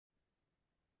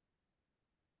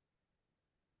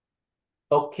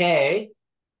Okay.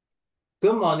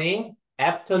 Good morning,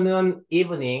 afternoon,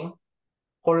 evening.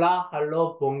 Hola,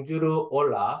 hello, bonjour,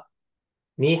 hola.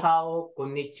 Ni hao,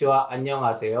 konnichiwa,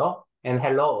 안녕하세요, and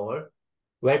hello all.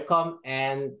 Welcome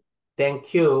and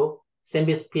thank you,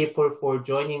 SynBYSS people, for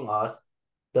joining us,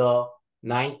 the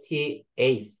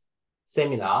 98th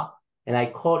seminar, and I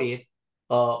call it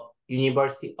a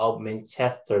University of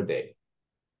Manchester Day.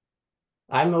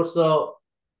 I'm also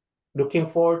looking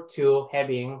forward to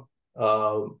having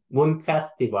a Moon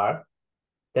Festival.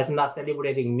 That's not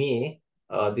celebrating me.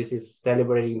 This is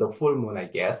celebrating the full moon, I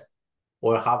guess,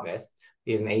 or harvest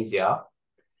in Asia.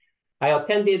 I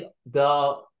attended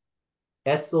the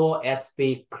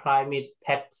SOSV Climate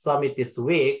Tech Summit this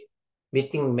week,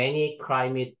 meeting many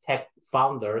climate tech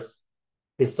founders,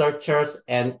 researchers,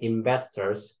 and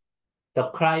investors. The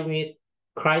climate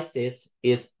crisis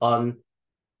is an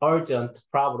urgent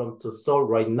problem to solve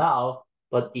right now,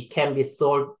 but it can be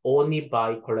solved only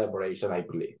by collaboration, I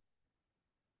believe.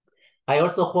 I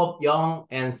also hope young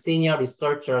and senior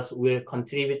researchers will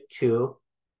contribute to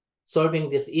solving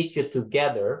this issue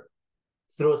together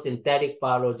through synthetic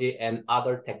biology and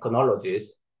other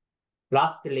technologies.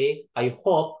 Lastly, I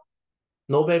hope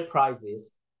Nobel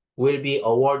Prizes will be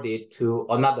awarded to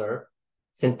another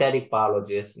synthetic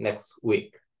biologist next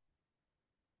week.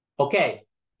 Okay,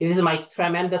 it is my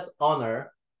tremendous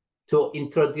honor to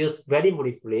introduce very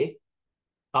briefly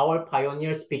our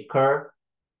pioneer speaker,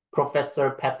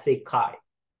 Professor Patrick Kai.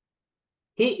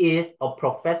 He is a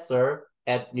professor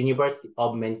at University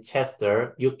of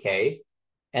Manchester, UK,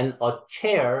 and a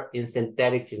chair in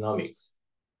synthetic genomics.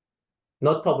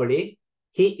 Notably,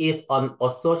 he is an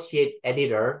associate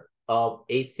editor of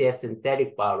ACS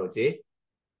Synthetic Biology,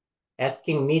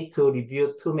 asking me to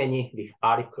review too many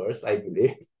articles, I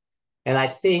believe. And I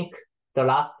think the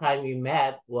last time we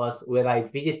met was when I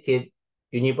visited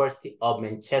University of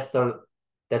Manchester,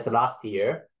 that's last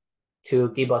year, to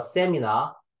give a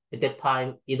seminar. At that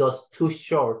time, it was too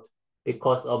short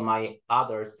because of my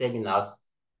other seminars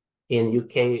in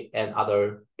UK and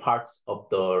other parts of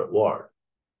the world.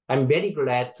 I'm very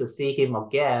glad to see him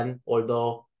again,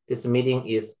 although this meeting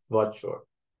is virtual.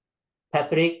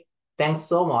 Patrick, thanks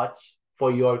so much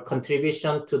for your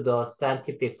contribution to the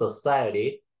scientific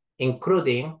society,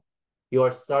 including your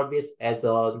service as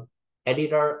an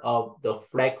editor of the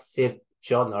flagship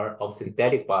journal of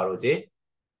synthetic biology,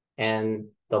 and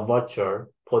the virtual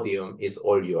podium is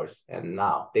all yours. And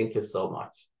now, thank you so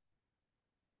much.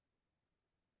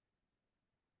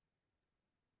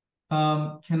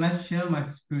 Can I share my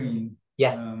screen?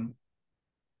 Yes.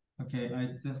 Okay,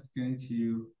 I'm just going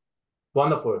to.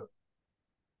 Wonderful.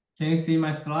 Can you see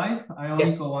my slides? I only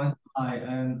Yes. got one slide,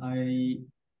 and I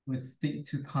will stick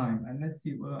to time. And let's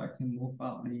see where I can move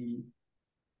out the.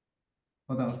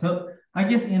 Hold on. So I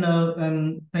guess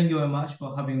thank you very much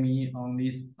for having me on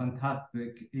this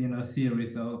fantastic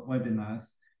series of webinars.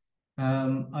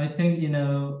 I think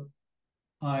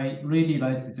I really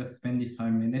like to just spend these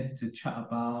 5 minutes to chat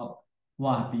about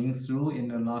what I've been through in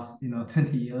the last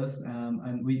 20 years.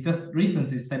 And we just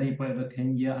recently celebrated the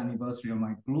 10-year anniversary of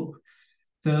my group.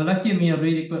 So that gave me a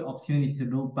really good opportunity to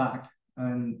look back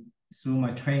and through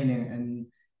my training and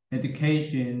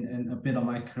education and a bit of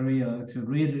my career to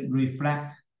really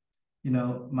reflect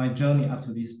my journey up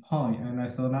to this point. And I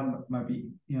thought that might be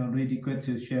really good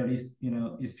to share this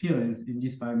experience in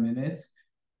these 5 minutes.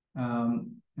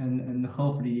 And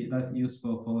hopefully that's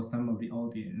useful for some of the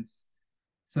audience.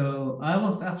 So I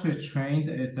was actually trained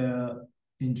as an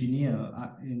engineer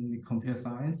in computer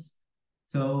science.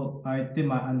 So I did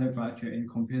my undergraduate in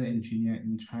computer engineering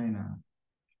in China.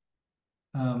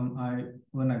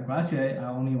 When I graduate, I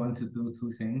only want to do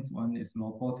 2 things. One is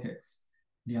robotics.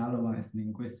 The other one is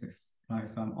linguistics. Right?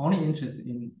 So I'm only interested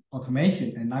in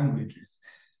automation and languages.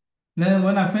 Then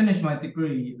when I finished my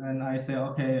degree and I said,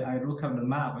 okay, I look up the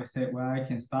map, I said, well, I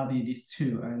can study these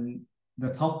 2. And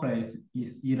the top place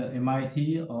is either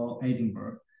MIT or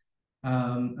Edinburgh.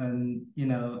 And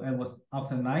it was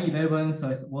after 9/11, so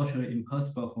it's virtually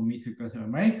impossible for me to go to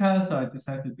America. So I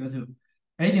decided to go to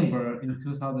Edinburgh in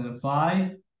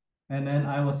 2005. And then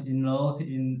I was enrolled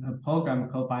in a program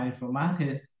called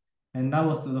bioinformatics. And that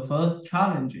was the first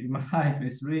challenge in my life.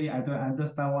 It's really, I don't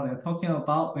understand what they're talking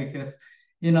about because,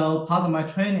 part of my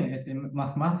training is in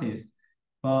mathematics.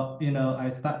 But, I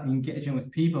start engaging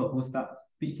with people who start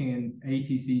speaking in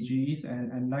ATCGs,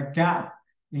 and that gap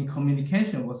in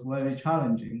communication was very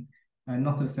challenging. And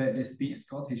not to say they speak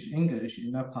Scottish English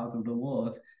in that part of the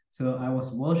world. So I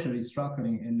was virtually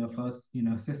struggling in the first,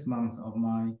 6 months of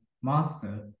my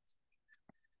master.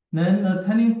 Then the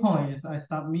turning point is I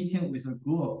start meeting with a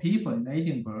group of people in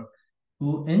Edinburgh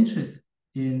who interested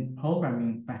in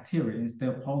programming bacteria instead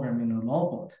of programming a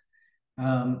robot.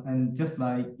 And just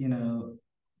like,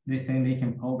 they think they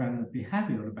can program the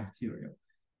behavior of bacteria.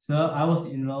 So I was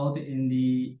enrolled in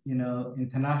the,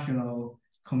 international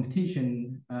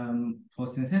competition for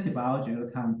synthetic biology at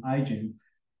the time, IGEM.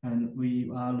 And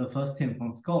we are the first team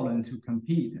from Scotland to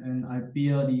compete. And I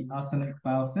built the arsenic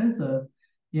biosensor,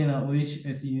 which,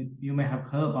 as you may have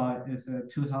heard about, is a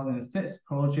 2006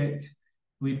 project.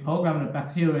 We programmed the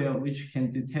bacteria which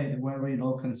can detect very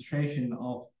low concentration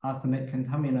of arsenic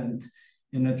contaminant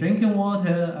in the drinking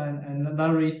water, and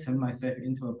that really turned myself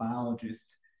into a biologist.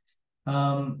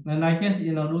 And I guess,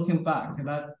 looking back,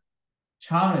 that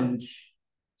challenge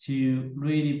to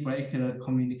really break the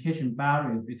communication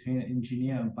barrier between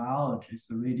engineer and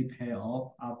biologist really pay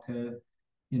off after,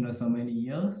 so many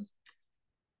years.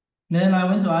 Then I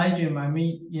went to IGEM, I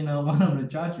meet, one of the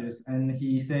judges, and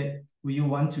he said, will you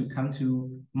want to come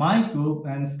to my group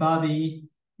and study,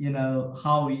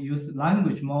 how we use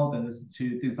language models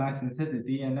to design synthetic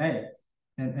DNA?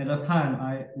 And at the time,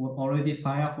 I already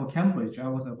signed up for Cambridge. I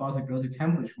was about to go to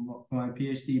Cambridge for my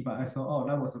PhD, but I thought, oh,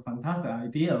 that was a fantastic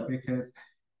idea, because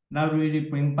that really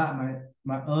brings back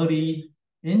my early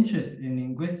interest in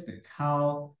linguistics,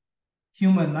 how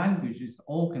human language is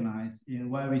organized in a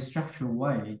very structured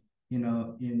way,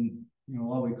 in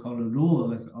what we call the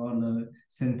rules or the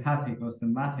syntactic or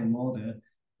semantic model.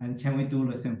 And can we do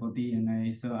the same for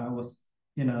DNA? So I was,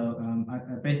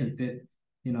 I basically did,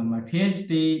 my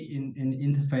PhD in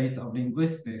interface of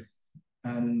linguistics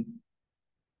and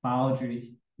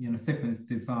biology, sequence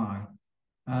design.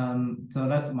 So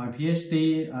that's my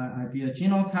PhD. I did a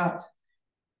genome cut.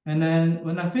 And then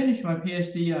when I finished my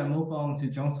PhD, I moved on to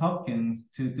Johns Hopkins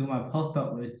to do my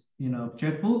postdoc with,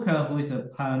 Jeff Booker, who is a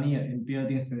pioneer in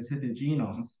building synthetic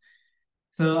genomes.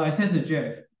 So I said to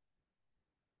Jeff,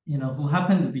 who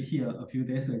happened to be here a few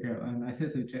days ago, and I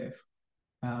said to Jeff,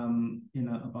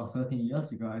 about 13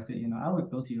 years ago, I said, I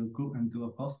would go to your group and do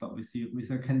a postdoc with you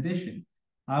with a condition.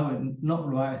 I would not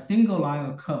write a single line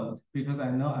of code, because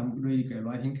I know I'm really good at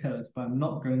writing codes, but I'm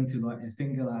not going to write a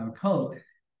single line of code.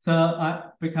 So I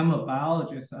become a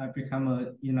biologist. I become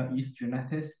a yeast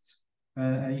geneticist.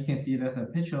 And you can see there's a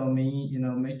picture of me,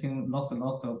 making lots and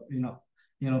lots of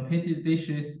petri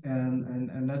dishes,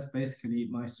 and that's basically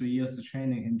my 3 years of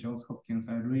training in Johns Hopkins.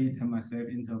 I really turned myself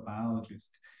into a biologist.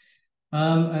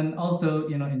 And also,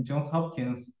 in Johns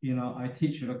Hopkins, I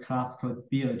teach a class called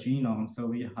Build Genome. So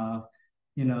we have,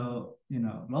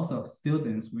 lots of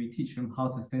students. We teach them how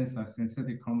to synthesize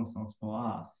synthetic chromosomes for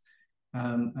us.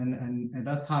 And at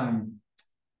that time,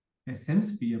 it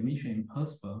seems to be a mission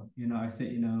impossible. I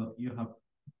said, you have,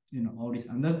 all these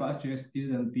undergraduate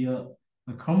students build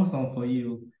a chromosome for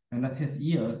you, and that takes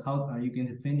years. How are you going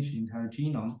to finish the entire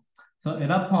genome? So at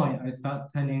that point, I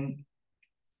start turning,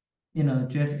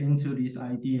 Jeff into this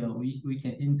idea. We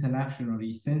can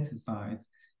internationally synthesize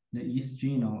the yeast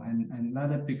genome and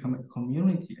let it become a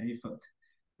community effort.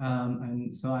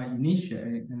 And so I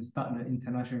initiate and start the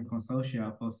International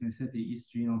Consortia for Synthetic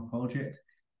Yeast Genome Project.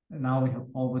 And now we have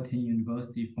over 10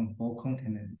 universities from 4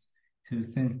 continents to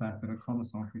synthesize the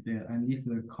chromosome together. And this is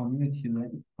a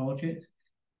community-led project,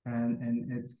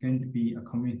 and it's going to be a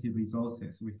community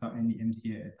resources without any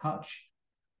MTA attached.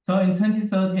 So in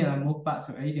 2013, I moved back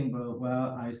to Edinburgh,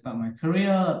 where I start my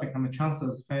career, I become a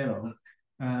Chancellor's Fellow.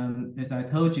 As I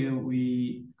told you,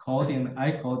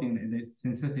 I coordinate the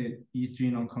Synthetic Yeast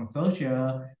Genome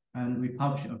Consortia, and we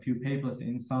published a few papers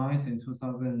in Science in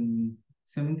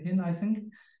 2017, I think.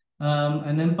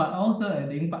 And then, but also I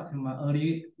link back to my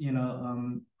early,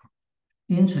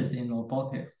 interest in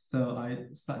robotics. So I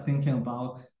start thinking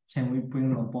about, can we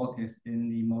bring robotics in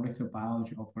the molecular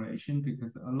biology operation?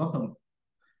 Because a lot of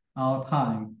our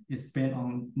time is spent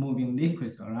on moving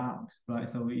liquids around,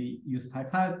 right? So we use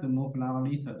pipettes to move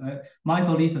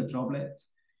microliter droplets.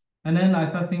 And then I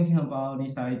start thinking about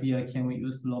this idea, can we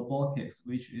use robotics,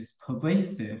 which is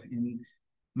pervasive in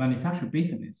manufacturing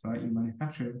business, right? You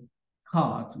manufacture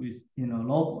cars with,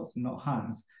 robots, not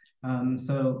hands.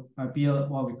 So I built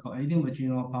what we call Edinburgh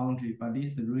Genome Foundry, but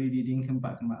this is really linking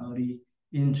back to my early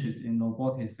interest in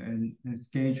robotics and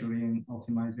scheduling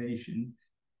optimization.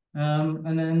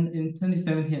 And then in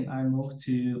 2017, I moved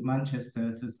to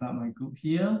Manchester to start my group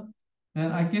here.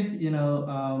 And I guess,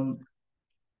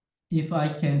 if I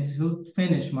can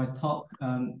finish my talk,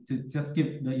 to just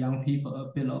give the young people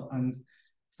a bit of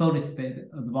unsolicited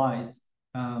advice.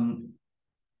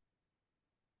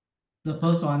 The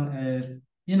first one is,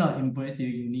 embrace your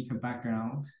unique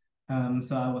background.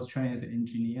 So I was trained as an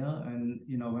engineer, and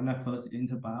when I first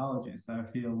enter biology, I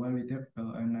feel very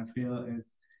difficult, and I feel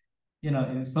it's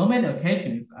in so many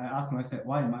occasions, I ask myself,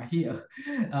 why am I here?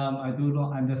 I do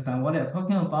not understand what they're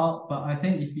talking about, but I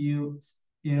think if you,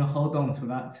 hold on to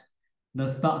that, the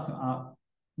stars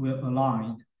will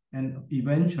align, and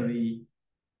eventually,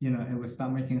 it will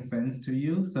start making sense to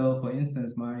you. So for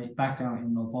instance, my background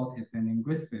in robotics and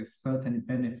linguistics certainly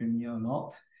benefited me a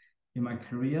lot in my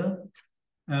career.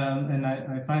 And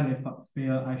I finally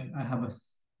feel I have a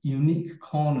unique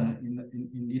corner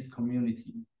in this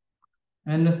community.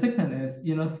 And the second is,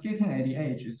 skipping at the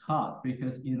age is hard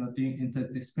because, doing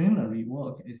interdisciplinary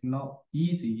work is not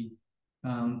easy,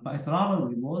 but it's a lot of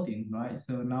rewarding, right?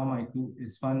 So now my group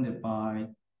is funded by,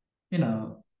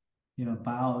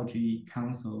 biology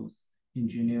councils,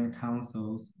 engineering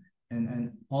councils,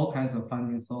 and all kinds of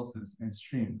funding sources and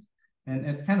streams. And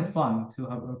it's kind of fun to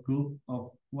have a group of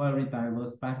very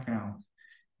diverse backgrounds.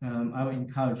 I would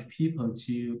encourage people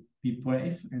to be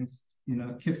brave and,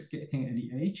 keep skating at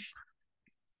the age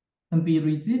and be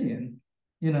resilient.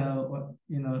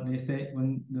 They say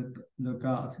when the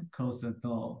God closes the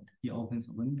door, he opens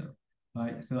a window,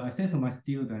 right? So I say to my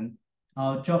student,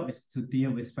 our job is to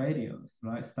deal with failures,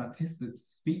 right? Statistics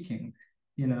speaking,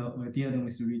 we're dealing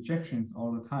with rejections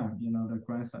all the time. The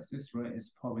grand success rate is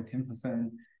probably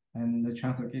 10%, and the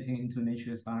chance of getting into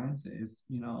nature science is,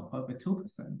 probably 2%,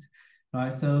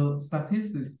 right? So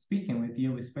statistics speaking, we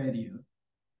deal with failure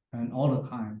and all the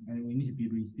time, and we need to be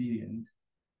resilient.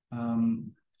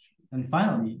 And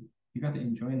finally, you got to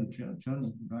enjoy the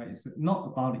journey, right? It's not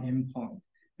about the end point.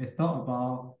 It's not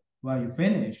about where you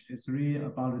finish. It's really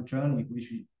about the journey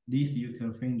which leads you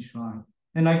to the finish line.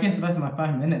 And I guess that's my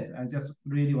 5 minutes. I just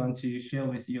really want to share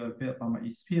with you a bit about my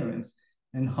experience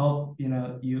and hope,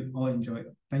 you all enjoy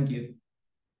it. Thank you.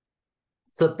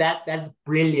 So that's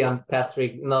brilliant,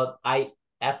 Patrick. I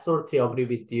absolutely agree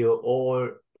with you, all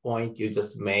point you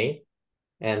just made.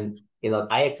 And,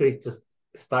 I actually just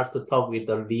start to talk with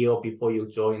Leo before you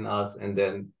join us. And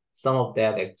then some of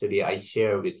that actually I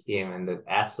share with him, and then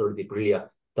absolutely brilliant.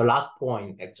 The last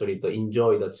point, actually, to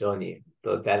enjoy the journey.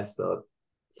 That's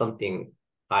something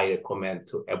I recommend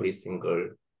to every single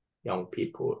young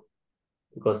people,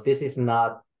 because this is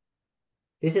not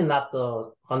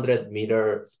the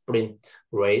 100-meter sprint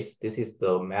race. This is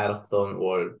the marathon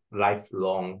or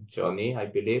lifelong journey, I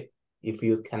believe. If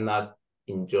you cannot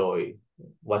enjoy,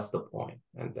 what's the point?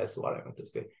 And that's what I want to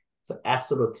say. So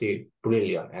absolutely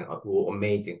brilliant and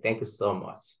amazing. Thank you so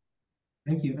much.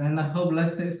 Thank you. And I hope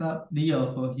let's set up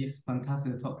Leo for his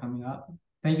fantastic talk coming up.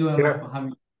 Thank you very much for having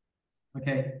me.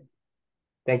 Okay.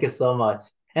 Thank you so much.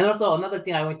 And also another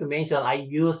thing I want to mention, I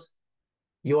use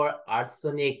your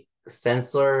arsenic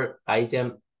sensor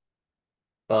iGEM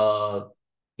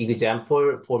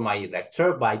example for my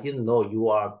lecture, but I didn't know you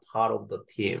are part of the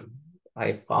team.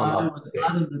 I found out today.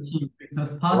 Part of the team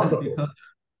because the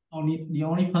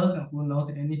only person who knows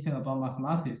anything about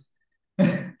mathematics.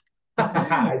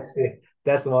 I see.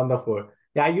 That's wonderful.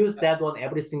 Yeah, I use that on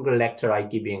every single lecture I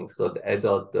giving. So as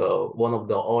one of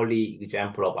the early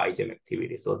example of iGEM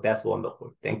activity. So that's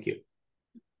wonderful. Thank you.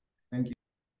 Thank you.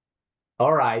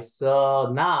 All right.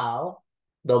 So now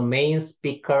the main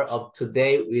speaker of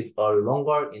today with a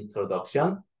longer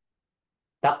introduction.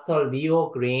 Dr. Leo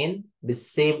Green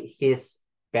received his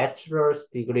bachelor's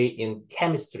degree in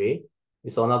chemistry.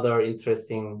 It's another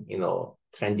interesting,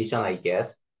 transition, I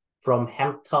guess, from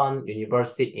Hampton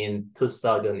University in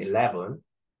 2011.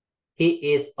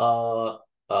 He is a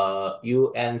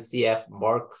UNCF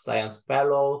Merck Science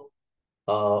Fellow,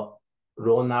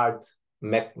 Ronald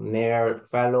McNair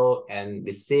Fellow, and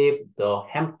received the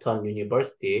Hampton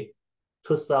University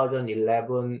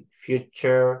 2011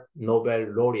 Future Nobel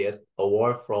Laureate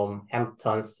Award from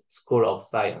Hampton's School of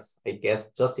Science, I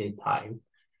guess just in time.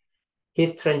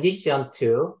 He transitioned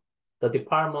to the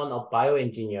Department of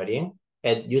Bioengineering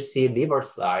at UC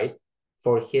Riverside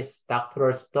for his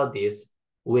doctoral studies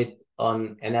with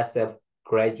an NSF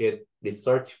graduate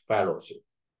research fellowship.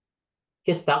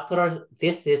 His doctoral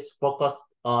thesis focused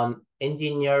on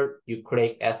engineered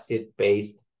nucleic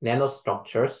acid-based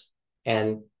nanostructures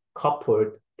and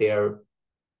coupled their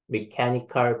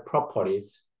mechanical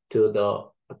properties to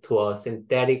a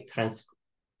synthetic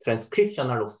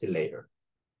transcriptional oscillator.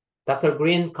 Dr.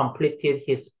 Green completed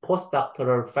his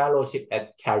postdoctoral fellowship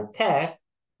at Caltech,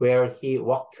 where he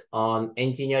worked on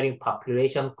engineering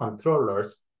population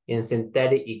controllers in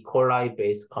synthetic E.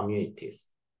 coli-based communities.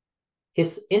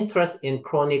 His interest in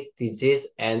chronic disease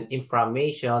and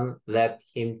inflammation led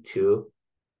him to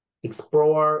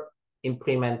explore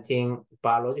implementing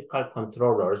biological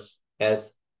controllers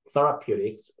as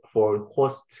therapeutics for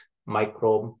host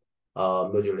microbiome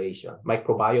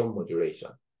modulation.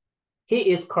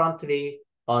 He is currently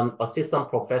an assistant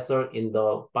professor in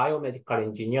the biomedical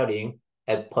engineering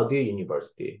at Purdue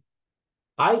University.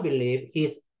 I believe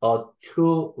he's a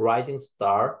true rising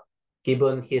star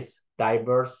given his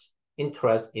diverse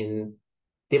interest in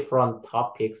different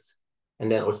topics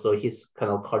and then also his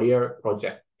kind of career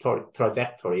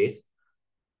trajectories.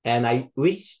 And I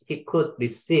wish he could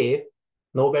receive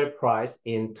Nobel Prize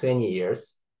in 20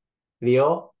 years.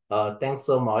 Leo, thanks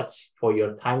so much for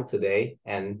your time today,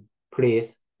 and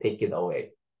please take it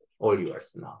away. All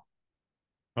yours now.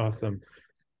 Awesome.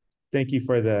 Thank you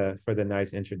for the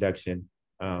nice introduction.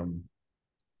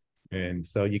 And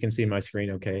so you can see my screen,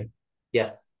 okay?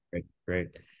 Yes. Great, great.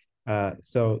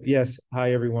 So yes,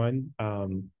 hi everyone.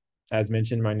 As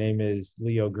mentioned, my name is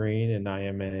Leo Green, and I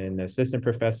am an assistant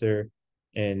professor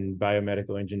in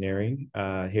biomedical engineering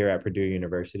here at Purdue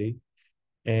University.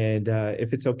 And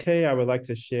if it's okay, I would like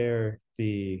to share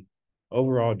the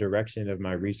overall direction of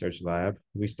my research lab.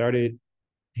 We started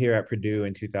here at Purdue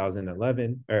in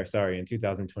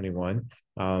 2021.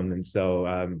 And so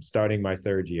I'm starting my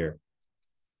third year.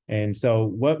 And so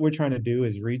what we're trying to do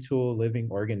is retool living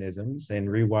organisms and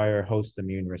rewire host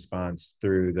immune response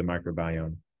through the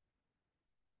microbiome.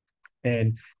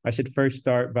 And I should first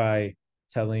start by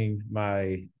telling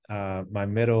my my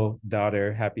middle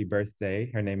daughter happy birthday.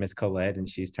 Her name is Colette, and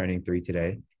she's turning 3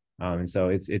 today. And so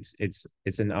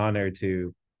it's an honor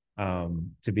to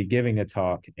be giving a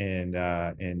talk and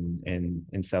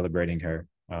celebrating her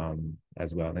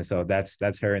as well. And so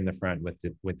that's her in the front with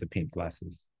the pink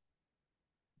glasses.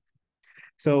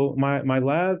 So my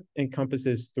lab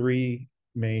encompasses 3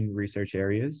 main research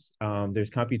areas. There's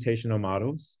computational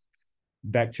models,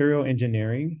 bacterial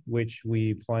engineering, which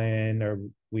we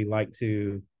like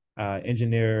to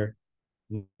engineer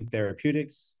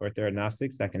therapeutics or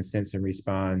theranostics that can sense and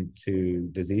respond to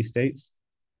disease states,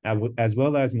 as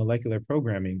well as molecular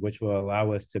programming, which will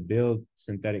allow us to build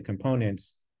synthetic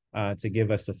components to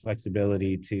give us the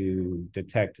flexibility to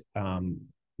detect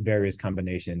various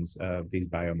combinations of these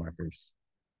biomarkers.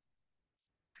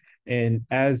 And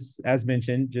as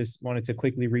mentioned, just wanted to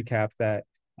quickly recap that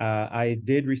I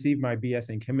did receive my BS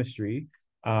in chemistry,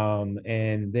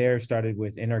 and there started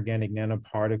with inorganic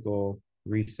nanoparticle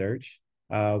research,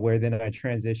 where then I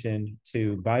transitioned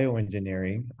to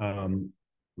bioengineering,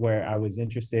 where I was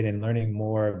interested in learning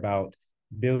more about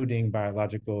building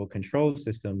biological control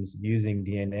systems using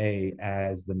DNA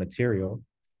as the material,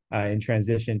 and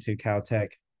transitioned to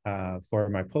Caltech for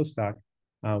my postdoc,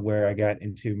 where I got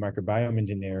into microbiome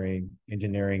engineering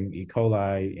E.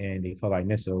 coli and E. coli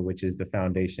Nissl, which is the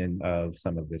foundation of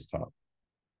some of this talk.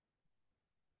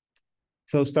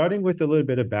 So starting with a little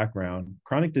bit of background,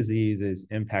 chronic disease is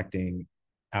impacting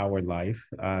our life,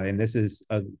 and this is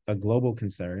a global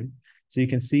concern. So you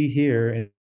can see here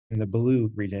in the blue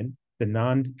region, the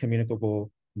non-communicable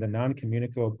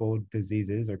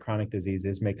diseases or chronic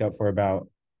diseases make up for about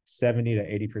 70 to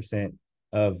 80%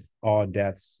 of all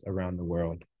deaths around the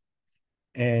world.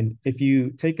 And if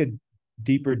you take a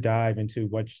deeper dive into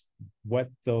what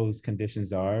those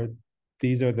conditions are,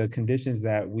 these are the conditions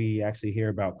that we actually hear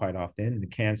about quite often, the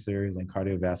cancers and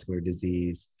cardiovascular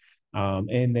disease.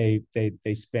 And they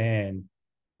span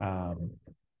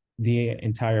the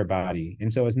entire body.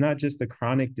 And so it's not just the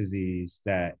chronic disease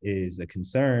that is a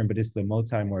concern, but it's the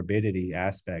multimorbidity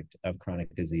aspect of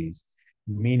chronic disease,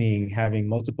 meaning having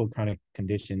multiple chronic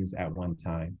conditions at one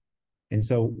time. And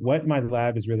so what my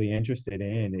lab is really interested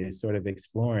in is sort of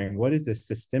exploring what is the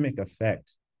systemic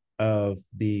effect of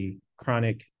the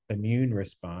chronic immune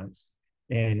response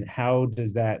and how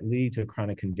does that lead to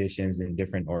chronic conditions in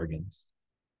different organs.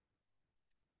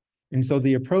 And so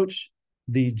the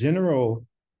general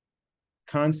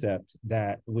concept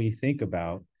that we think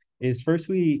about is first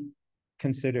we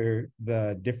consider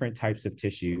the different types of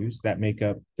tissues that make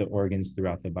up the organs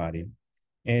throughout the body.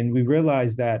 And we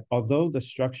realize that although the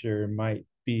structure might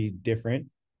be different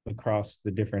across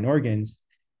the different organs,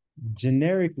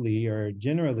 generically or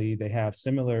generally, they have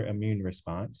similar immune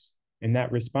response, and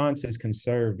that response is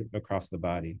conserved across the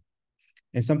body.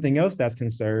 And something else that's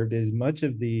conserved is much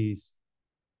of these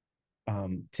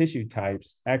tissue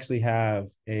types actually have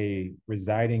a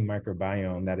residing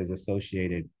microbiome that is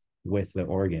associated with the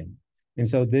organ. And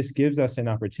so this gives us an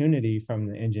opportunity from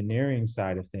the engineering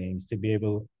side of things to be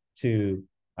able to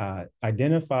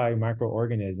identify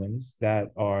microorganisms that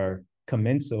are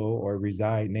commensal or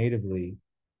reside natively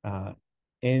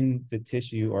in the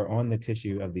tissue or on the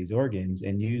tissue of these organs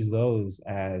and use those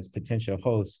as potential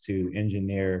hosts to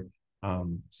engineer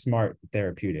smart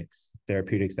therapeutics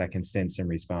that can sense and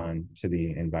respond to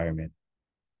the environment.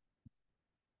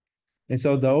 And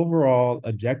so the overall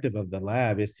objective of the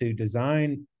lab is to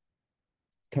design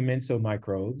commensal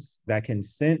microbes that can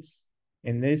sense,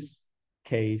 in this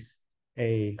case,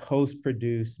 a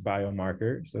host-produced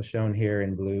biomarker. So shown here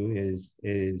in blue is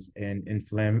an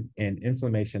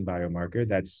inflammation biomarker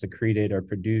that's secreted or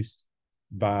produced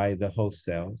by the host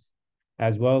cells,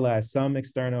 as well as some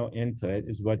external input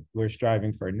is what we're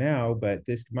striving for now, but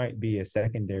this might be a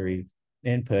secondary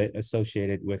input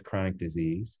associated with chronic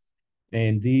disease.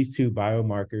 And these two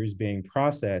biomarkers being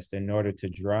processed in order to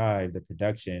drive the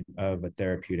production of a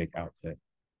therapeutic output.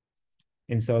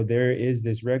 And so there is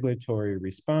this regulatory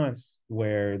response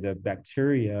where the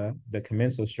bacteria, the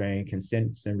commensal strain, can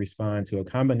sense and respond to a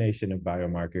combination of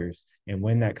biomarkers. And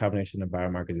when that combination of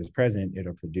biomarkers is present,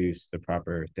 it'll produce the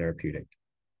proper therapeutic.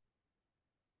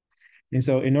 And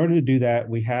so in order to do that,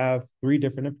 we have three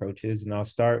different approaches. And I'll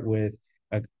start with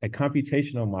a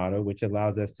computational model, which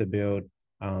allows us to build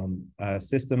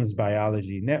systems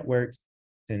biology networks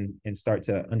and start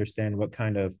to understand what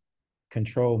kind of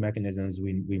control mechanisms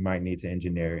we might need to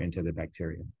engineer into the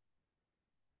bacteria.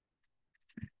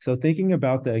 So thinking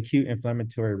about the acute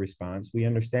inflammatory response, we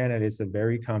understand that it's a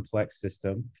very complex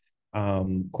system,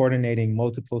 coordinating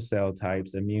multiple cell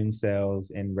types, immune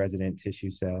cells and resident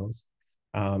tissue cells,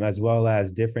 as well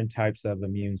as different types of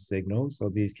immune signals. So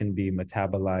these can be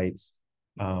metabolites,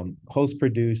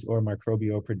 host-produced or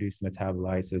microbial-produced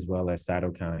metabolites, as well as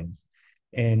cytokines.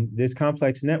 And this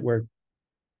complex network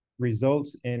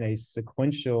results in a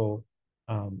sequential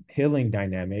healing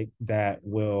dynamic that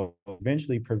will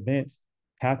eventually prevent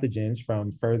pathogens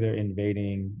from further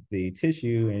invading the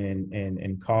tissue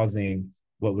and causing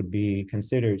what would be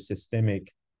considered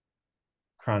systemic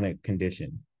chronic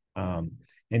condition.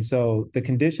 And so the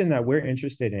condition that we're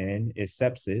interested in is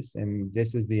sepsis. And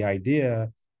this is the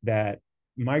idea that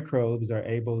microbes are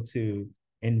able to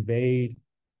invade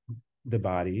the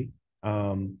body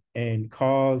and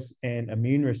cause an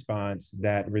immune response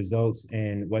that results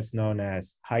in what's known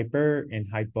as hyper and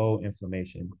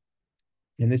hypoinflammation.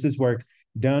 And this is work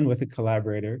done with a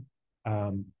collaborator,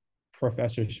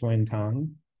 Professor Xuan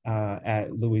Tang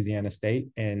at Louisiana State,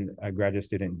 and a graduate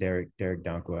student, Derek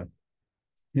Dankwa.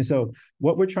 And so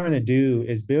what we're trying to do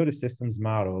is build a systems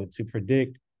model to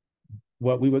predict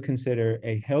what we would consider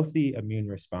a healthy immune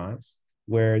response,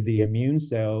 where the immune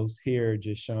cells here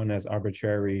just shown as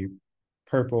arbitrary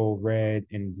purple, red,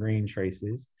 and green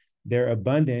traces, their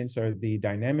abundance or the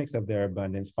dynamics of their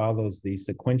abundance follows the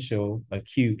sequential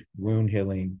acute wound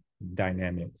healing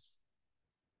dynamics.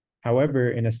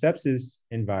 However, in a sepsis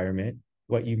environment,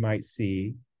 what you might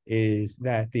see is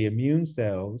that the immune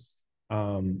cells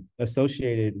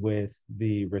associated with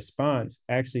the response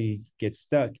actually get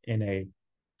stuck in a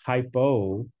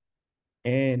hypo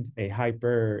and a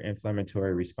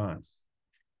hyper-inflammatory response.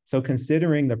 So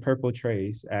considering the purple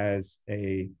trace as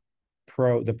the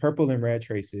purple and red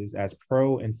traces as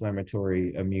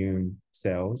pro-inflammatory immune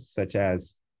cells, such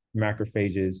as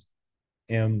macrophages,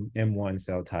 M1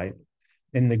 cell type,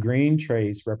 and the green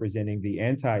trace representing the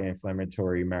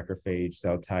anti-inflammatory macrophage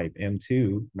cell type,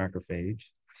 M2 macrophage,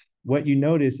 what you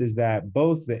notice is that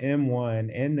both the M1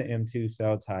 and the M2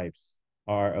 cell types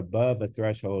are above a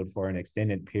threshold for an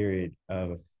extended period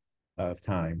of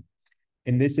time.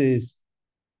 And this is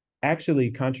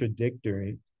actually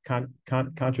contradicting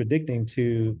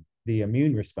to the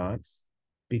immune response,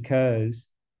 because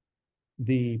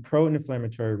the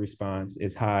pro-inflammatory response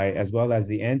is high, as well as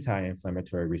the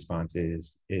anti-inflammatory response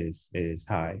is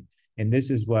high. And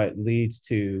this is what leads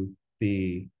to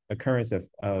the occurrence of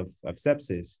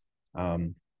sepsis,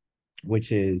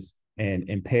 which is an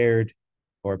impaired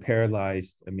or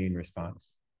paralyzed immune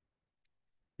response.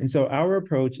 And so our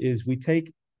approach is we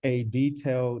take a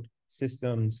detailed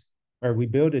systems, or we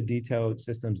build a detailed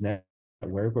systems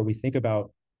network where we think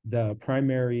about the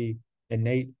primary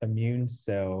innate immune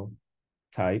cell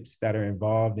types that are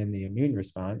involved in the immune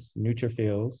response: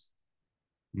 neutrophils,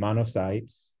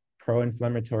 monocytes,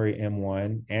 pro-inflammatory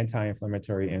M1,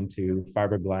 anti-inflammatory M2,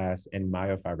 fibroblasts, and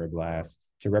myofibroblasts,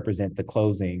 to represent the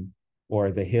closing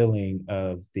or the healing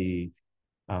of the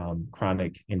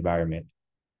chronic environment.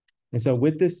 And so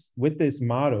with this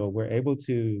model, we're able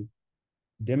to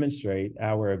demonstrate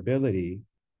our ability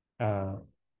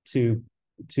to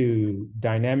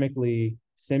dynamically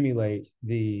simulate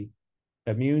the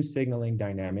immune signaling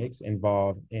dynamics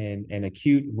involved in an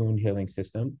acute wound healing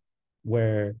system,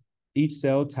 where each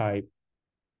cell type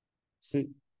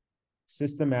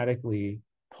systematically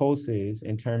pulses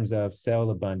in terms of cell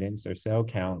abundance or cell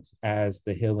counts as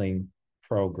the healing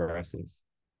progresses.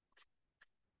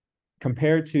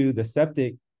 Compared to the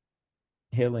septic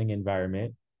healing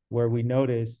environment, where we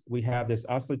notice we have this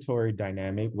oscillatory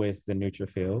dynamic with the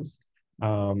neutrophils,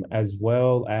 as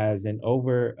well as an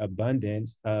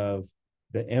overabundance of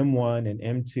the M1 and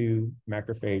M2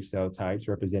 macrophage cell types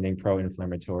representing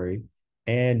pro-inflammatory,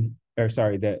 and the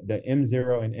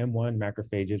M0 and M1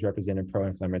 macrophages representing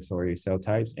pro-inflammatory cell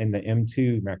types, and the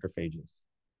M2 macrophages.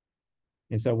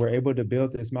 And so we're able to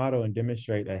build this model and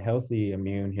demonstrate a healthy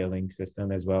immune healing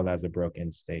system as well as a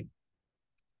broken state.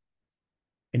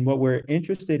 And what we're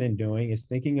interested in doing is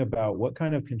thinking about what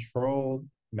kind of control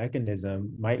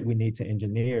mechanism might we need to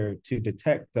engineer to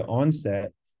detect the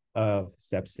onset of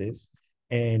sepsis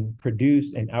and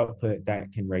produce an output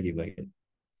that can regulate it.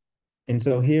 And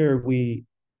so here we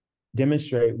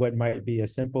demonstrate what might be a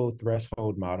simple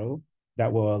threshold model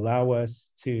that will allow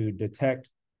us to detect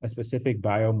a specific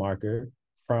biomarker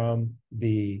from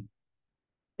the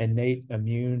innate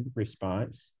immune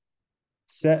response,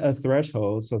 set a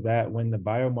threshold so that when the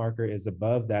biomarker is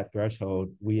above that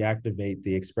threshold, we activate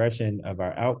the expression of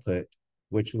our output,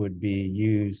 which would be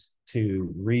used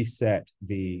to reset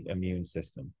the immune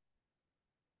system.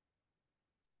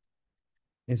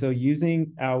 And so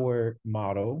using our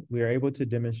model, we are able to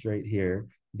demonstrate here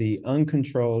the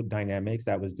uncontrolled dynamics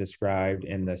that was described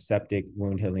in the septic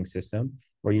wound healing system,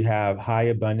 where you have high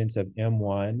abundance of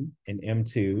M1 and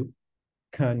M2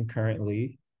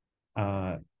 concurrently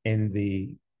in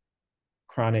the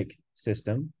chronic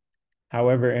system.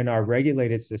 However, in our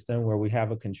regulated system, where we have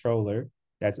a controller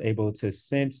that's able to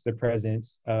sense the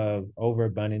presence of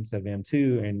overabundance of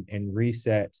M2 and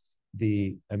reset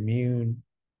the immune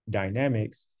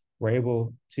dynamics, we're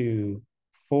able to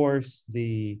force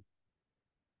the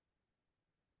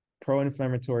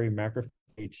pro-inflammatory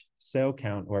macrophage cell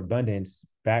count or abundance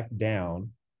back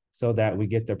down so that we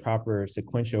get the proper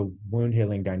sequential wound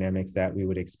healing dynamics that we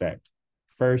would expect.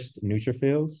 First,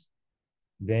 neutrophils,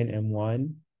 then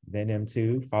M1, then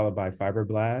M2, followed by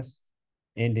fibroblasts,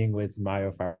 ending with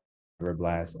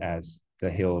myofibroblasts as the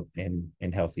healed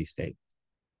and healthy state.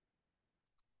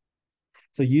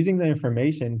 So using the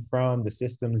information from the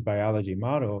systems biology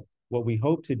model, what we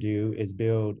hope to do is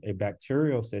build a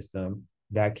bacterial system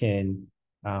that can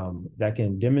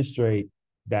demonstrate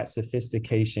that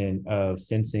sophistication of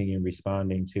sensing and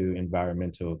responding to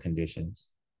environmental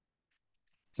conditions.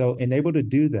 So in order to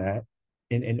do that,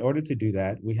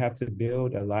 we have to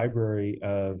build a library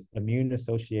of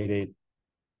immune-associated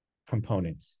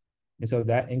components. And so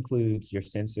that includes your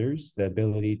sensors, the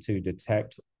ability to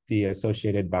detect the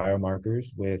associated biomarkers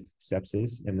with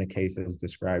sepsis in the cases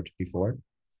described before.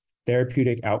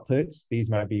 Therapeutic outputs, these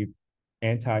might be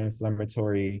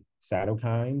anti-inflammatory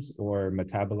cytokines or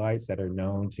metabolites that are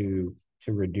known to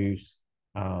reduce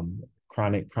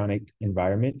chronic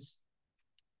environments.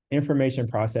 Information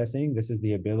processing, this is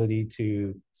the ability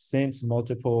to sense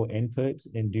multiple inputs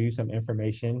and do some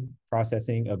information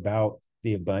processing about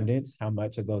the abundance, how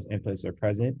much of those inputs are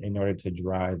present in order to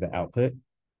drive the output.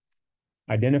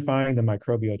 Identifying the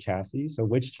microbial chassis, so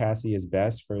which chassis is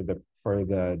best for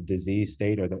the disease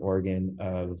state or the organ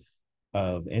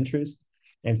of interest.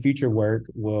 And future work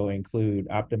will include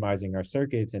optimizing our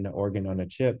circuits in the organ on a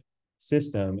chip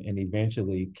system and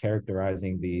eventually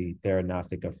characterizing the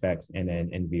theranostic effects in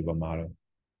an in vivo model.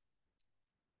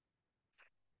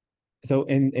 So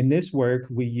in this work,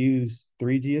 we use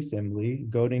 3G assembly,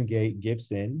 Golden Gate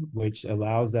Gibson, which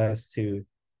allows us to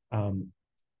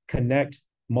connect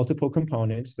multiple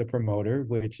components, the promoter,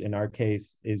 which in our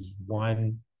case is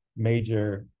one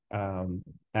major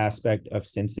aspect of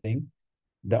sensing,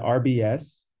 the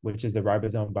RBS, which is the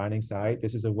ribosome binding site.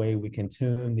 This is a way we can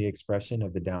tune the expression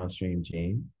of the downstream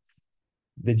gene.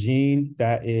 The gene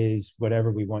that is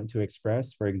whatever we want to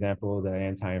express, for example, the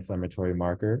anti-inflammatory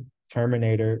marker,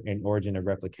 terminator, and origin of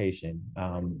replication,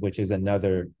 which is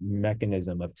another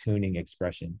mechanism of tuning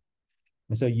expression.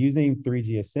 And so using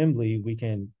 3G assembly, we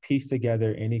can piece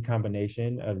together any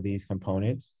combination of these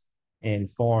components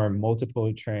and form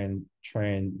multiple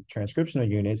transcriptional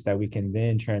units that we can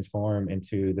then transform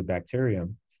into the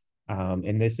bacterium.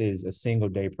 And this is a single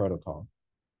day protocol.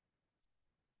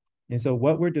 And so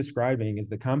what we're describing is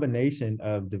the combination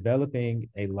of developing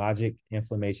a logic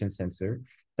inflammation sensor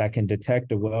that can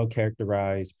detect a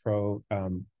well-characterized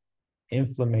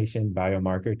pro-inflammation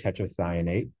biomarker,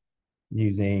 tetrathionate,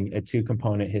 using a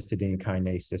two-component histidine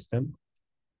kinase system,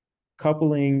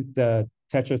 coupling the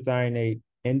tetrathionate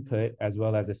input as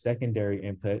well as a secondary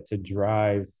input to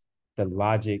drive the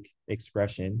logic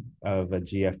expression of a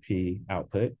GFP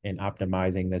output and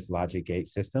optimizing this logic gate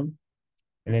system.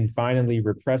 And then finally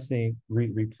replacing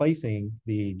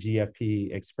the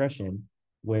GFP expression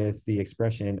with the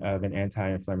expression of an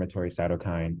anti-inflammatory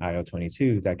cytokine,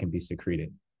 IL-22, that can be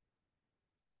secreted.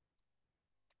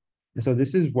 And so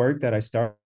this is work that I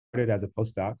started as a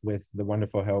postdoc with the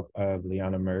wonderful help of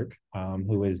Liana Merck,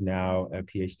 who is now a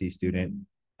PhD student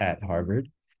at Harvard.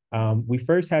 We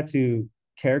first had to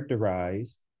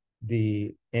characterize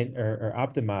or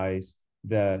optimize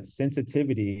the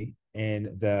sensitivity and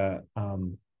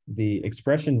the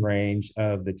expression range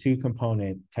of the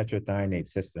two-component tetrathionate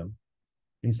system.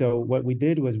 And so what we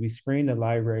did was we screened a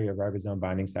library of ribosome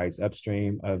binding sites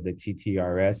upstream of the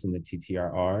TTRS and the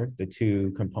TTRR, the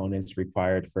two components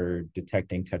required for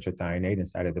detecting tetrathionate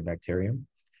inside of the bacterium.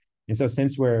 And so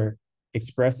since we're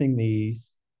expressing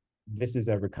this is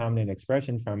a recombinant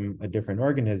expression from a different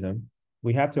organism,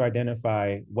 we have to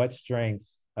identify what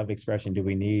strengths of expression do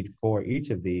we need for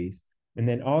each of these, and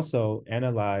then also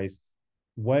analyze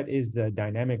what is the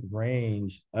dynamic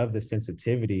range of the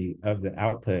sensitivity of the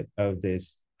output of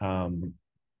this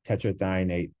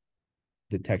tetrathionate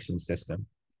detection system.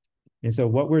 And so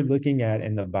what we're looking at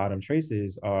in the bottom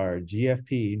traces are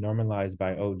GFP normalized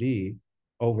by OD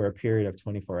over a period of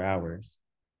 24 hours.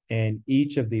 And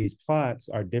each of these plots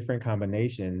are different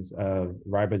combinations of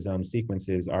ribosome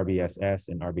sequences, RBSS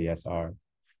and RBSR.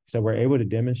 So we're able to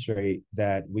demonstrate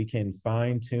that we can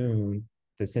fine-tune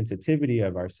the sensitivity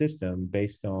of our system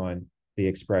based on the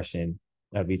expression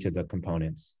of each of the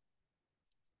components.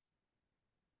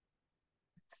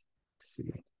 Let's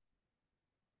see.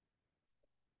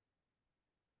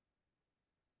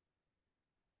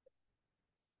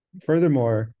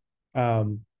 Furthermore,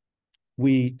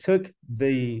 we took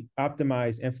the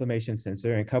optimized inflammation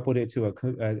sensor and coupled it to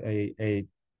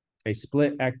a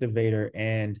split activator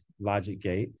and logic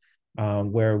gate,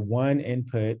 where one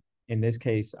input, in this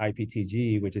case,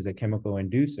 IPTG, which is a chemical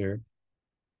inducer,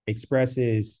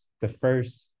 expresses the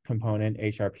first component,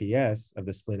 HRPS, of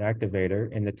the split activator,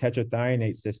 and the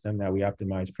tetrathionate system that we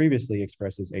optimized previously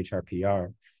expresses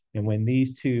HRPR. And when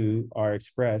these two are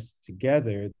expressed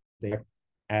together, they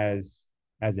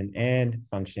as an AND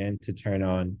function to turn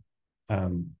on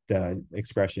the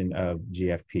expression of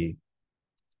GFP.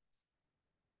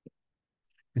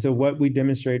 And so what we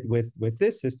demonstrate with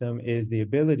this system is the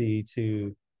ability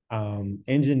to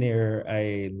engineer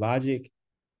a logic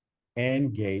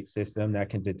AND gate system that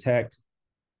can detect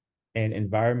an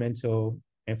environmental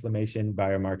inflammation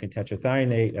biomarker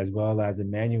tetrathionate, as well as a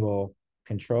manual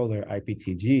controller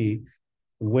IPTG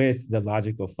with the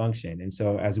logical function. And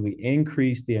so as we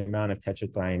increase the amount of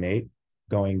tetrathionate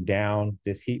going down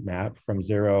this heat map from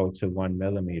 0 to 1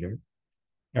 millimeter,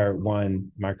 or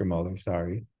 1 micromolar,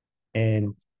 sorry,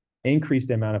 and increase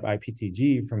the amount of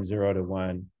IPTG from 0 to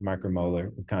 1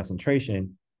 micromolar of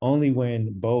concentration, only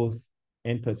when both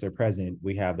inputs are present,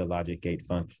 we have the logic gate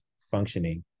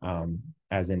functioning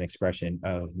as an expression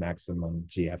of maximum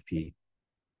GFP.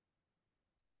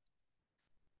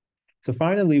 So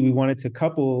finally, we wanted to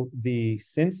couple the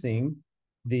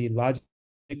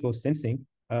logical sensing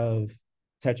of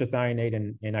tetrathionate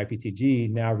and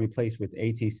IPTG, now replaced with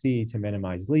ATC to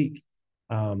minimize leak.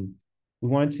 We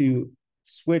wanted to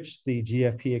switch the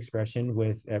GFP expression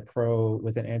with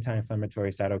an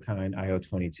anti-inflammatory cytokine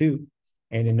IO22.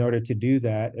 And in order to do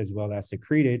that, as well as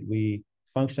secrete it, we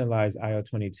functionalize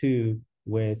IO22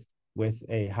 with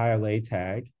a HIO-A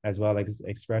tag, as well as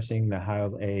expressing the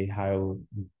HIO-A,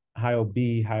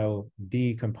 HIO-B,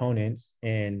 HIO-D components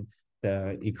in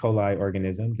the E. coli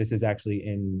organism. This is actually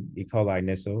in E. coli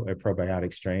nissl, a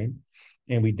probiotic strain.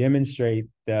 And we demonstrate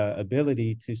the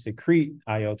ability to secrete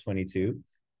IO22.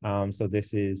 So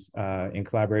this is in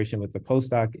collaboration with the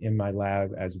postdoc in my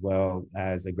lab, as well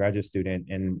as a graduate student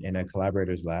in a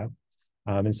collaborator's lab.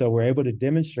 And so we're able to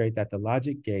demonstrate that the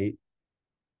logic gate,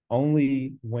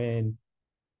 only when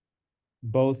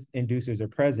both inducers are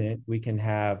present, we can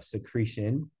have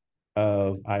secretion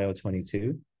of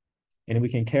IO22. And we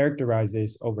can characterize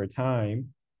this over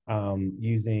time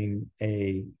using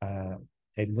a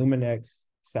Luminex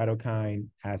cytokine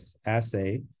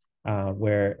assay,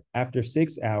 where after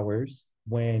 6 hours,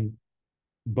 when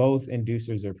both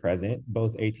inducers are present,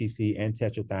 both ATC and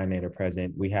tetrathionate are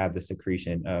present, we have the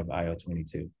secretion of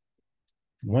IO22.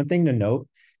 One thing to note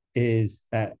is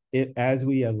that as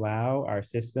we allow our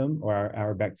system or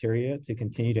our bacteria to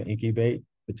continue to incubate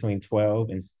between 12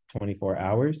 and 24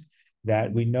 hours,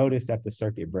 that we notice that the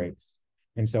circuit breaks.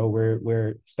 And so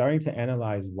we're starting to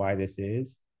analyze why this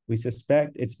is. We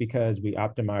suspect it's because we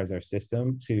optimize our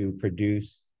system to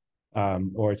produce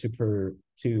or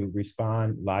to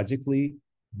respond logically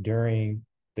during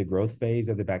the growth phase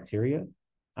of the bacteria.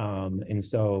 And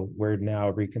so we're now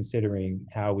reconsidering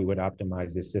how we would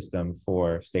optimize this system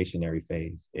for stationary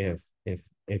phase if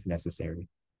necessary.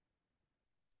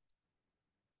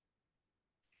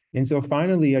 And so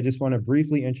finally, I just want to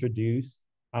briefly introduce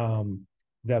the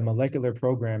molecular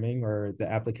programming or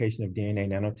the application of DNA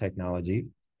nanotechnology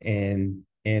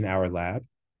in our lab.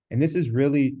 And this is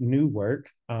really new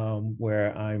work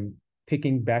where I'm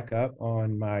picking back up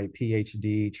on my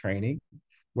PhD training,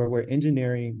 where we're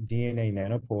engineering DNA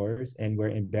nanopores and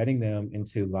we're embedding them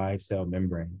into live cell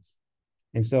membranes.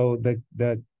 And so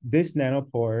this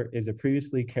nanopore is a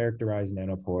previously characterized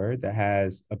nanopore that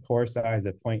has a pore size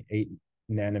of 0.8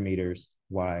 nanometers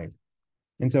wide.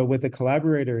 And so with a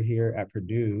collaborator here at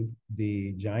Purdue,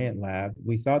 the Giant Lab,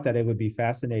 we thought that it would be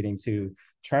fascinating to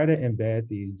try to embed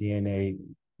these DNA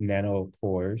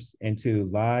nanopores into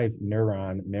live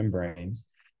neuron membranes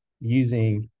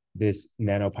using this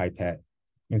nanopipette.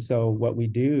 And so what we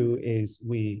do is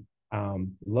we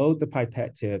load the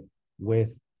pipette tip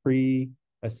with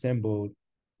pre-assembled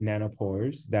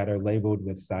nanopores that are labeled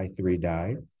with Cy3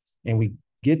 dye. And we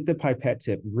get the pipette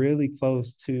tip really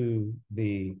close to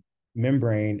the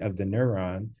membrane of the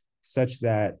neuron such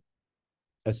that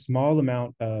a small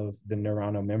amount of the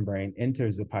neuronal membrane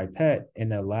enters the pipette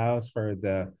and allows for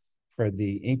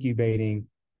the incubating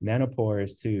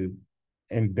nanopores to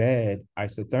embed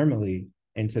isothermally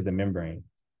into the membrane.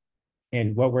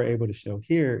 And what we're able to show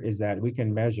here is that we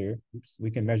can measure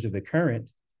the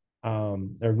current,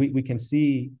 or we can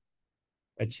see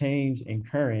a change in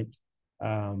current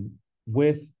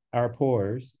with our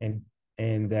pores,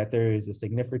 and that there is a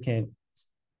significant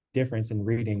difference in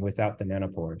reading without the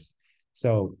nanopores.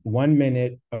 So 1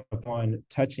 minute upon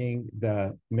touching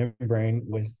the membrane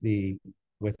with the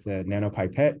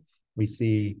nanopipette, we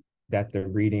see that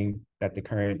the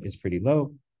current is pretty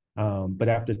low. But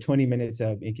after 20 minutes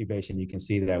of incubation, you can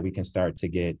see that we can start to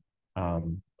get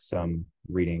some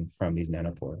reading from these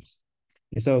nanopores.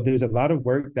 And so there's a lot of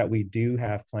work that we do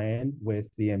have planned with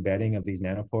the embedding of these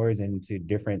nanopores into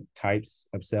different types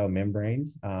of cell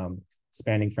membranes,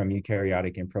 spanning from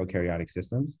eukaryotic and prokaryotic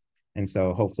systems. And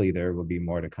so hopefully there will be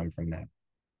more to come from that.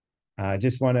 I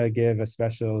just want to give a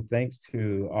special thanks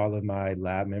to all of my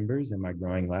lab members in my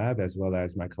growing lab, as well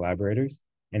as my collaborators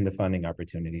and the funding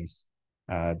opportunities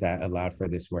that allowed for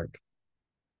this work.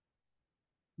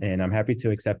 And I'm happy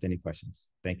to accept any questions.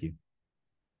 Thank you.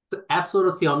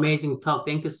 Absolutely amazing talk.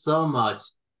 Thank you so much.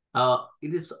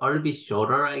 It is a little bit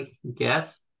shorter, I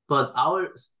guess, but I will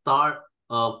start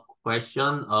a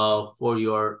question for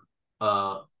your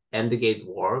endgame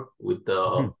work with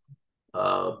the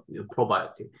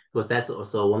probiotic, because that's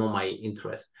also one of my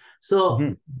interests.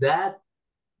 So that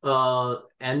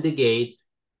endgate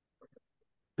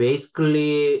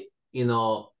basically,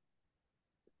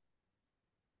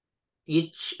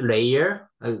 each layer,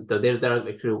 there are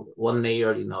actually one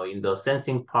layer, in the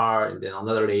sensing part, and then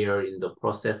another layer in the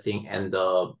processing and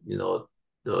the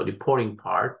reporting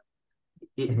part.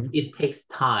 It takes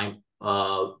time,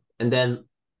 and then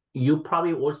you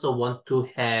probably also want to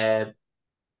have,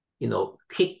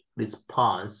 quick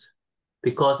response,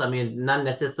 because not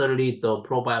necessarily the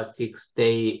probiotics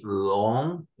stay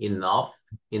long enough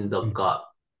in the gut.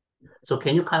 So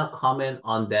can you kind of comment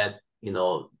on that,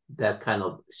 that kind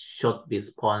of short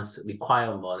response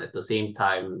requirement? At the same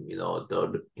time,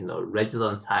 the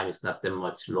resident time is not that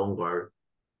much longer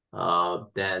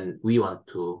than we want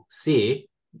to see.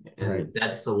 And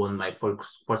that's the one, my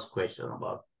first question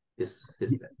about this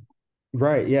system.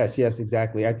 Right. Yes,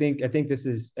 exactly. I think this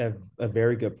is a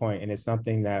very good point, and it's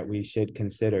something that we should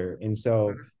consider. And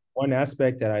so one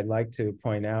aspect that I'd like to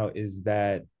point out is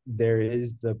that there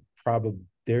is the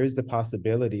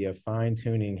possibility of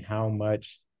fine-tuning how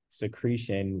much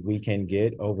secretion we can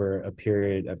get over a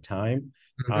period of time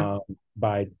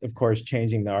by, of course,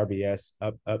 changing the RBS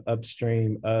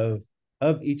upstream of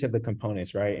each of the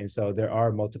components, right? And so there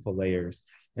are multiple layers.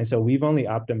 And so we've only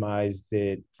optimized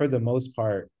it for the most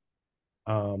part.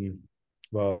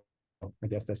 Well, I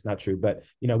guess that's not true, but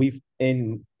we've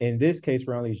in this case,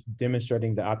 we're only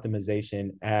demonstrating the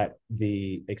optimization at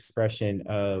the expression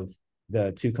of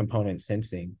the two component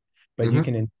sensing. But you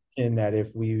can envision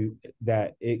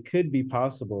that it could be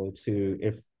possible to,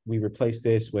 if we replace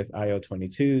this with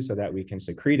IO22 so that we can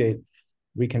secrete it,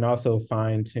 we can also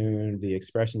fine tune the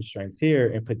expression strength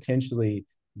here and potentially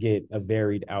get a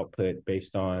varied output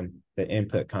based on the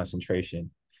input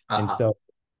concentration. And so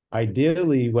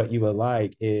ideally, what you would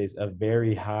like is a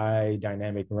very high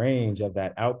dynamic range of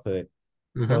that output,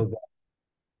 so that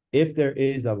if there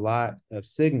is a lot of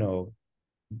signal,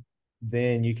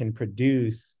 then you can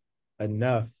produce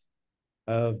enough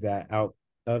of the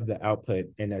output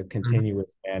in a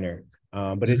continuous manner.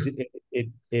 But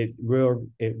it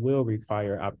will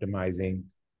require optimizing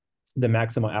the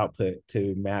maximal output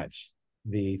to match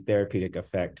the therapeutic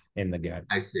effect in the gut.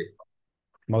 I see.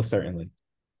 Most certainly.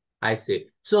 I see.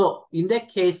 So in that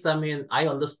case, I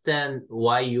understand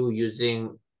why you're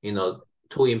using,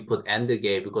 two input AND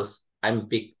gate, because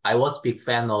I was big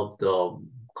fan of the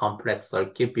complex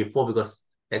circuit before, because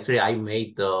actually I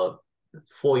made the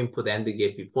 4-input AND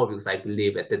gate before because I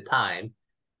believe at the time,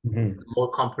 the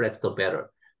more complex, the better.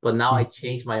 But now I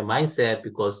changed my mindset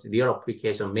because real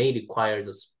application may require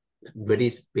just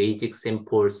very basic,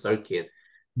 simple circuit.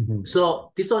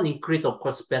 So this one increase, of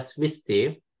course,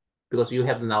 specificity because you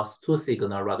have now 2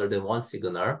 signal rather than 1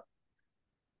 signal.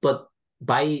 But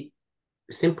by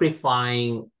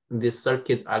simplifying this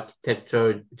circuit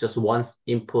architecture, just 1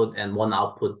 input and 1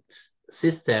 output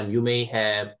system, you may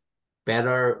have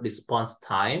better response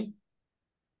time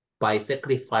by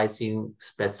sacrificing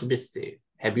specificity.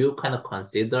 Have you kind of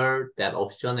considered that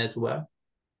option as well?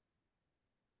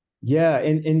 Yeah,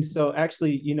 and so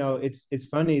actually, you know, it's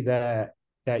funny that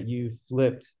you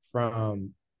flipped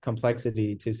from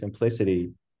complexity to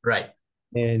simplicity. Right.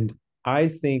 And I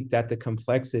think that the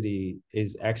complexity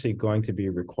is actually going to be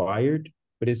required,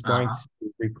 but it's going to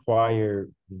require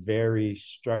very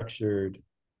structured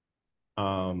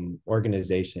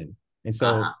organization. And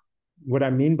so what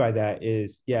I mean by that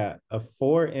is, yeah, a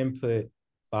 4-input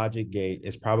logic gate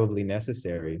is probably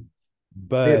necessary,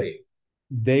 but Really?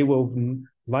 they will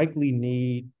likely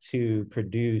need to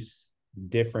produce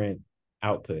different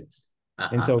outputs.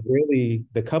 And so really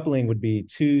the coupling would be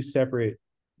 2 separate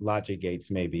logic gates,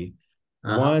 maybe.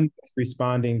 One that's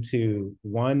responding to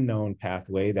one known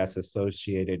pathway that's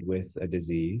associated with a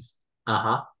disease.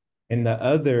 And the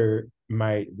other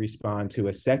might respond to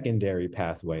a secondary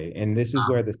pathway. And this is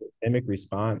where the systemic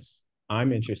response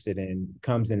I'm interested in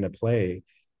comes into play.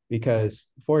 Because,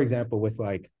 for example, with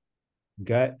like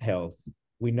gut health,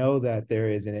 we know that there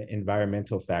is an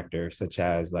environmental factor, such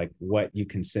as like what you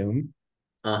consume.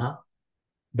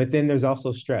 But then there's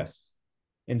also stress.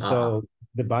 And so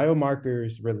the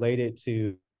biomarkers related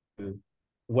to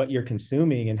what you're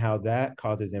consuming and how that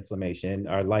causes inflammation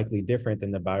are likely different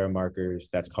than the biomarkers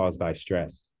that's caused by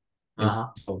stress. And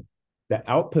so the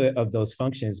output of those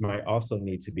functions might also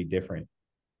need to be different.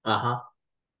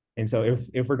 And so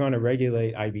if we're going to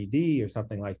regulate IBD or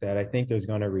something like that, I think there's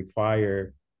going to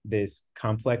require this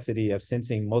complexity of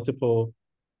sensing multiple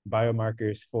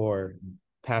biomarkers for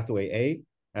pathway A,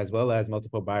 as well as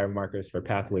multiple biomarkers for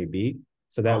pathway B.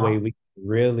 So that way we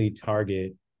really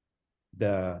target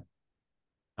the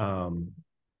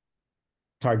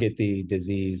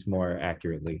disease more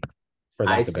accurately, for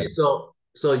lack of better.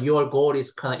 So your goal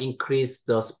is kind of increase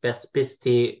the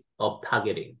specificity of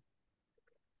targeting.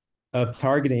 Of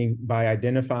targeting by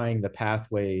identifying the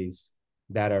pathways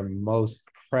that are most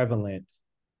prevalent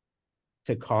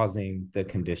to causing the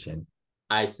condition.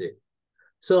 I see.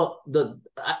 So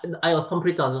I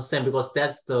completely understand, because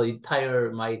that's the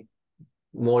entire my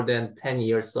more than 10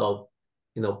 years of,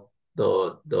 you know,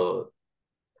 the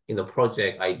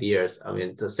project ideas. I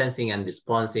mean, the sensing and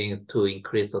responding to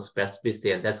increase the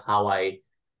specificity, and that's how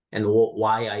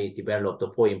why I developed the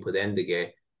 4-input AND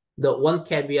gate. The one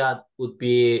caveat would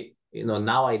be,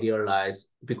 now I realize,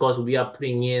 because we are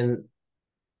putting in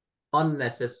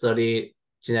unnecessary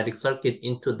genetic circuit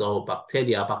into the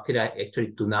bacteria actually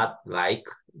do not like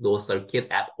those circuit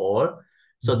at all.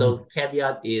 So the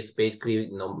caveat is basically,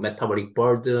 metabolic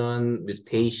burden,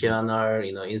 mutational,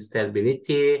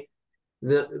 instability.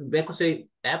 Because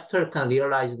after kind of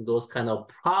realizing those kind of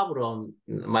problem,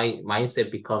 my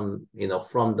mindset become,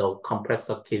 from the complex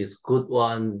circuit is good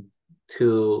one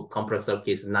to complex circuit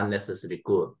is not necessarily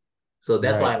good. So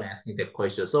that's why I'm asking that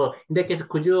question. So in that case,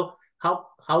 could you,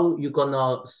 how you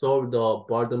gonna solve the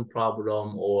burden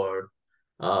problem or,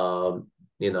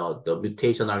 the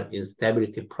mutational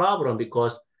instability problem?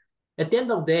 Because at the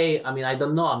end of the day, I mean, I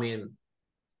don't know. I mean,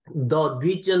 the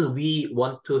region we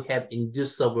want to have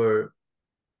inducible,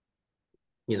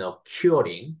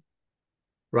 curing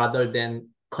rather than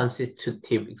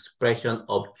constitutive expression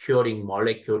of curing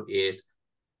molecule is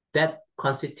that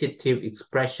constitutive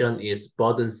expression is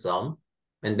burdensome.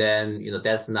 And then,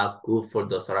 that's not good for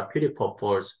the therapeutic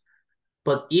purpose.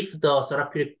 But if the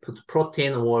therapeutic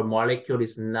protein or molecule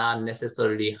is not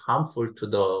necessarily harmful to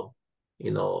the,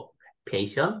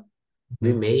 patient,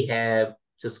 we may have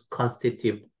just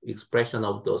constitutive expression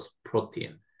of those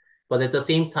protein. But at the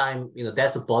same time,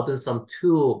 that's burdensome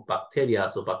to bacteria,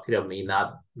 so bacteria may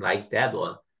not like that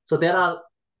one. So there are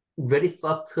very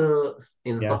subtle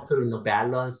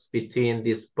balance between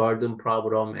this burden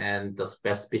problem and the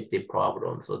specificity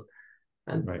problem. So,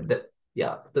 and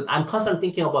I'm constantly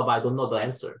thinking about, but I don't know the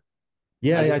answer.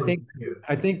 Yeah,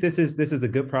 I think this is a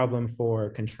good problem for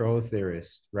control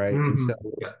theorists, right?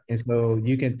 And so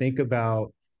you can think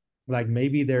about, like,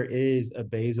 maybe there is a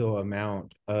basal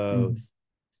amount of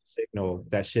signal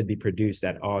that should be produced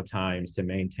at all times to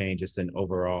maintain just an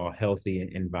overall healthy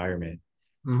environment.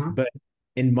 But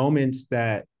in moments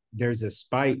that there's a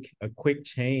spike, a quick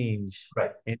change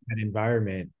Right. in that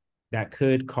environment that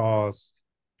could cause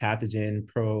pathogen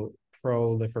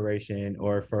proliferation,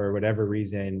 or for whatever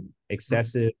reason,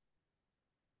 excessive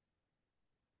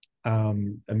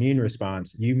immune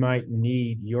response. You might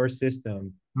need your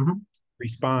system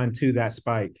respond to that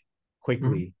spike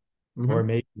quickly, or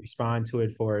maybe respond to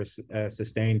it for a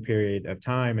sustained period of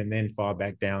time and then fall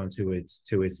back down to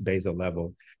its basal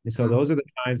level. And so those are the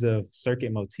kinds of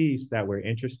circuit motifs that we're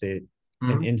interested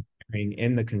in engineering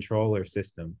in the controller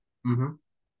system.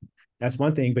 That's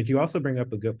one thing, but you also bring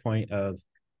up a good point of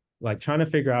like trying to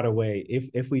figure out a way,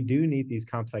 if we do need these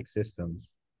complex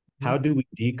systems, how do we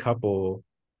decouple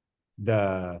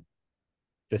the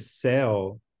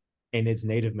cell and its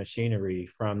native machinery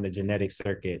from the genetic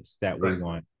circuits that we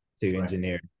want to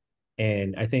engineer?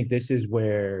 And I think this is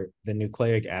where the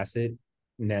nucleic acid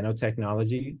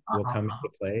nanotechnology will come into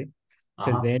play,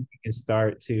 because then we can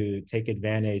start to take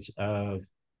advantage of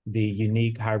the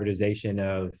unique hybridization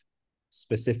of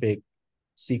specific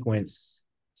sequences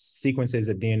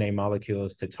of DNA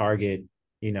molecules to target,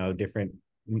 different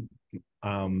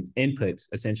inputs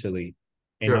essentially,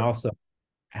 and also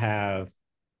have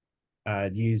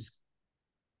use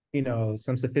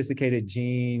some sophisticated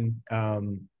gene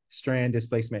strand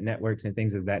displacement networks and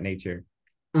things of that nature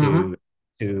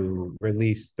to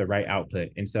release the right output.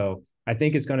 And so I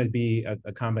think it's going to be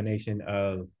a combination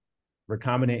of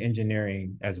recombinant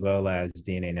engineering as well as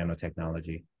DNA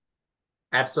nanotechnology.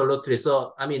 Absolutely.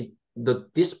 So, I mean,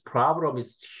 this problem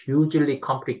is hugely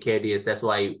complicated. That's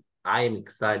why I am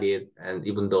excited, and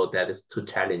even though that is too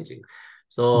challenging.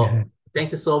 So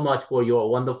thank you so much for your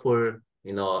wonderful,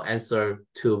 answer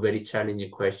to very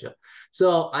challenging question.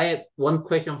 So I have one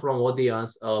question from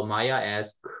audience. Maya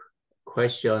asked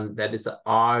question that is,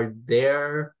 are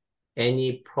there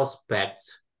any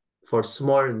prospects for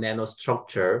small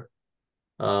nanostructure,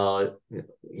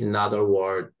 in other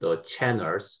words, the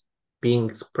channels, being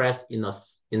expressed in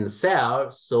the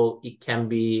cell, so it can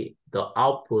be the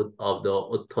output of the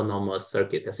autonomous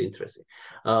circuit? That's interesting.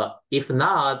 If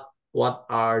not, what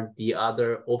are the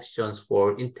other options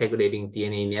for integrating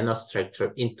DNA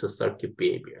nanostructure into circuit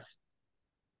behavior?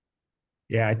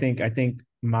 Yeah, I think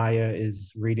Maya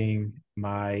is reading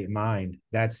my mind.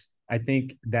 I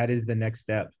think that is the next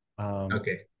step.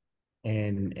 Okay.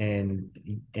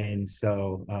 And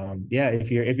so yeah,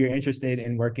 if you're interested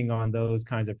in working on those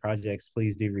kinds of projects,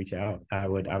 please do reach out. I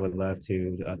would love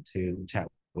to chat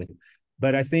with you.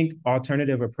 But I think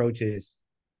alternative approaches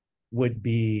would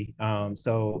be,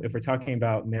 so if we're talking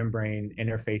about membrane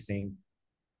interfacing,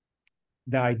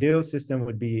 the ideal system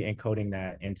would be encoding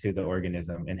that into the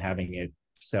organism and having it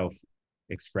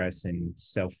self-express and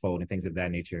self-fold and things of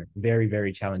that nature. Very,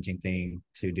 very challenging thing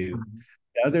to do.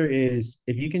 The other is,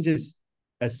 if you can just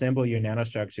assemble your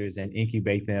nanostructures and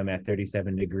incubate them at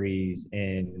 37 degrees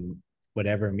in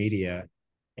whatever media,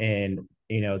 and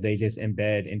they just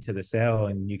embed into the cell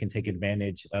and you can take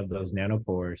advantage of those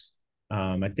nanopores.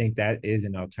 I think that is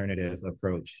an alternative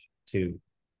approach too.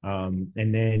 And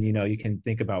then you can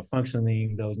think about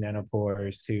functioning those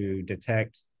nanopores to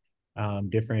detect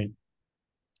different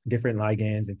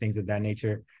ligands and things of that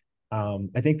nature.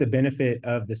 I think the benefit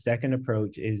of the second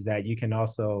approach is that you can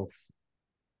also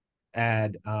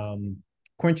add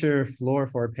quencher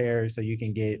fluorophore pairs, so you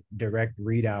can get direct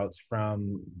readouts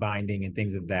from binding and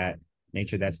things of that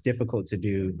nature that's difficult to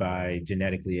do by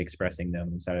genetically expressing them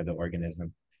inside of the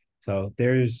organism. So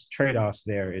there's trade-offs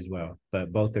there as well,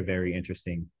 but both are very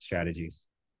interesting strategies.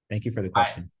 Thank you for the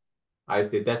question. I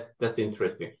see. That's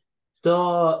interesting.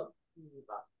 So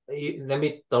let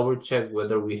me double check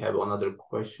whether we have another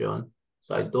question.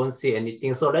 So I don't see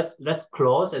anything. So let's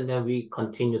close and then we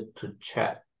continue to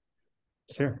chat.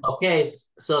 Sure. Okay.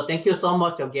 So thank you so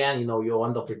much again. Your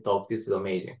wonderful talk. This is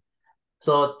amazing.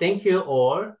 So thank you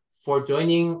all for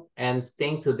joining and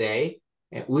staying today.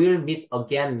 And we'll meet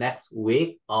again next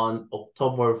week on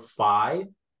October 5,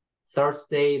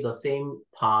 Thursday, the same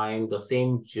time, the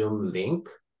same Zoom link.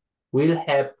 We'll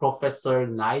have Professor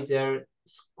Nigel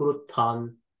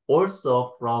Scruton, also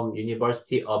from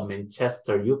University of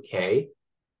Manchester, UK,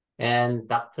 and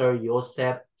Dr.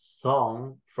 Joseph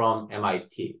Song from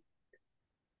MIT.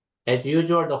 As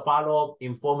usual, the follow-up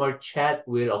informal chat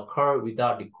will occur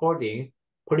without recording.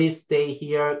 Please stay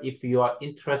here if you are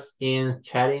interested in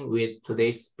chatting with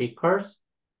today's speakers.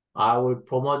 I will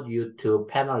promote you to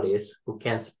panelists who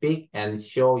can speak and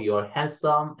show your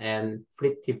handsome and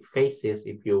pretty faces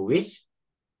if you wish.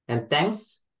 And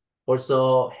thanks.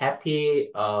 Also, happy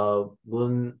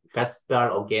Moon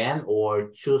Festival again, or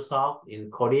Chuseok in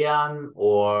Korean,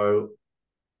 or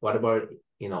whatever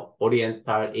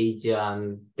Oriental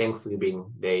Asian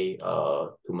Thanksgiving Day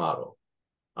tomorrow.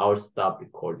 I'll stop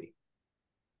recording.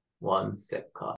 1 second.